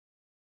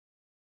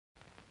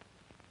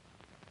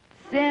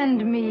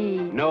Send me.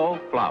 No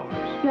flowers.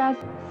 Just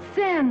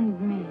send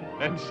me.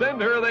 And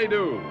send her they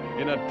do,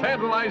 in a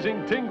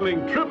tantalizing,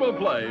 tingling triple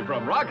play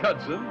from Rock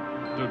Hudson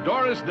to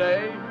Doris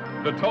Day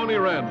to Tony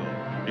Randall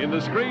in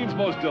the screen's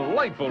most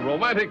delightful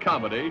romantic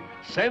comedy,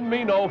 Send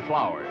Me No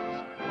Flowers.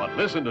 But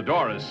listen to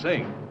Doris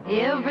sing.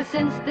 Ever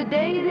since the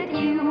day that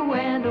you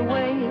went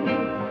away,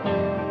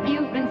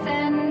 you've been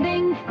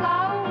sending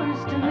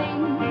flowers to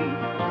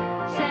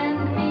me.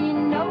 Send me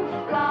no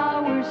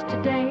flowers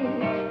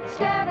today.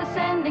 Instead of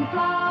sending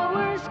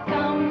flowers,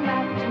 come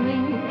back to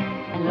me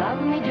and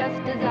love me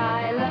just as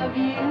I love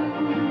you.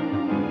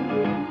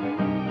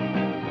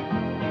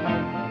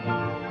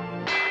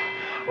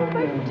 Oh,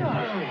 my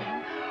darling.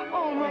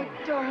 Oh, my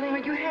darling,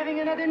 are you having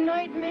another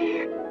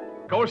nightmare?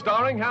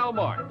 Co-starring Hal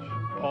March,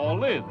 Paul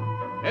Lynde,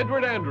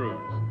 Edward Andrews,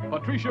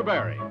 Patricia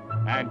Barry,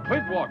 and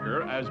Clint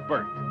Walker as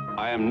Bert.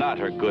 I am not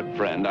her good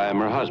friend. I am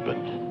her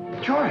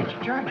husband. George,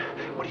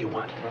 what do you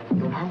want?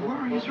 Our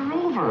worries are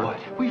over. What?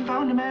 We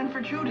found a man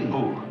for Judy.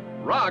 Who?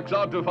 Rock's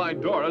out to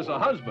find Doris a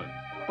husband.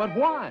 But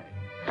why?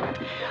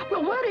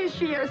 Well, what is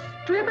she, a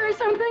strip or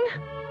something?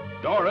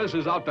 Doris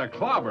is out to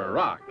clobber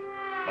Rock.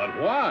 But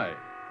why?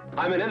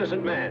 I'm an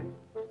innocent man.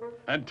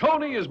 And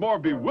Tony is more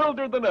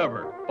bewildered than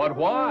ever. But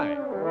why?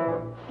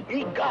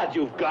 Ye gods,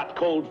 you've got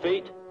cold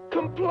feet.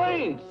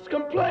 Complaints,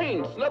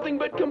 nothing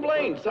but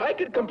complaints. I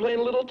could complain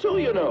a little too,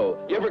 you know.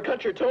 You ever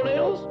cut your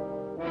toenails?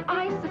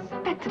 I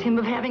suspected him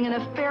of having an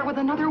affair with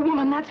another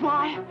woman, that's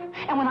why.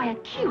 And when I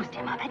accused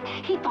him of it,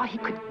 he thought he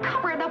could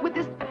cover it up with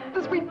this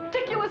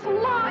ridiculous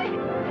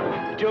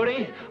lie.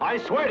 Judy, I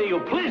swear to you,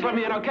 please let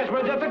me in. I'll catch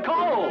my death of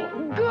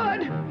cold.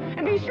 Good.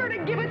 And be sure to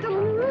give it to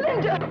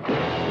Linda.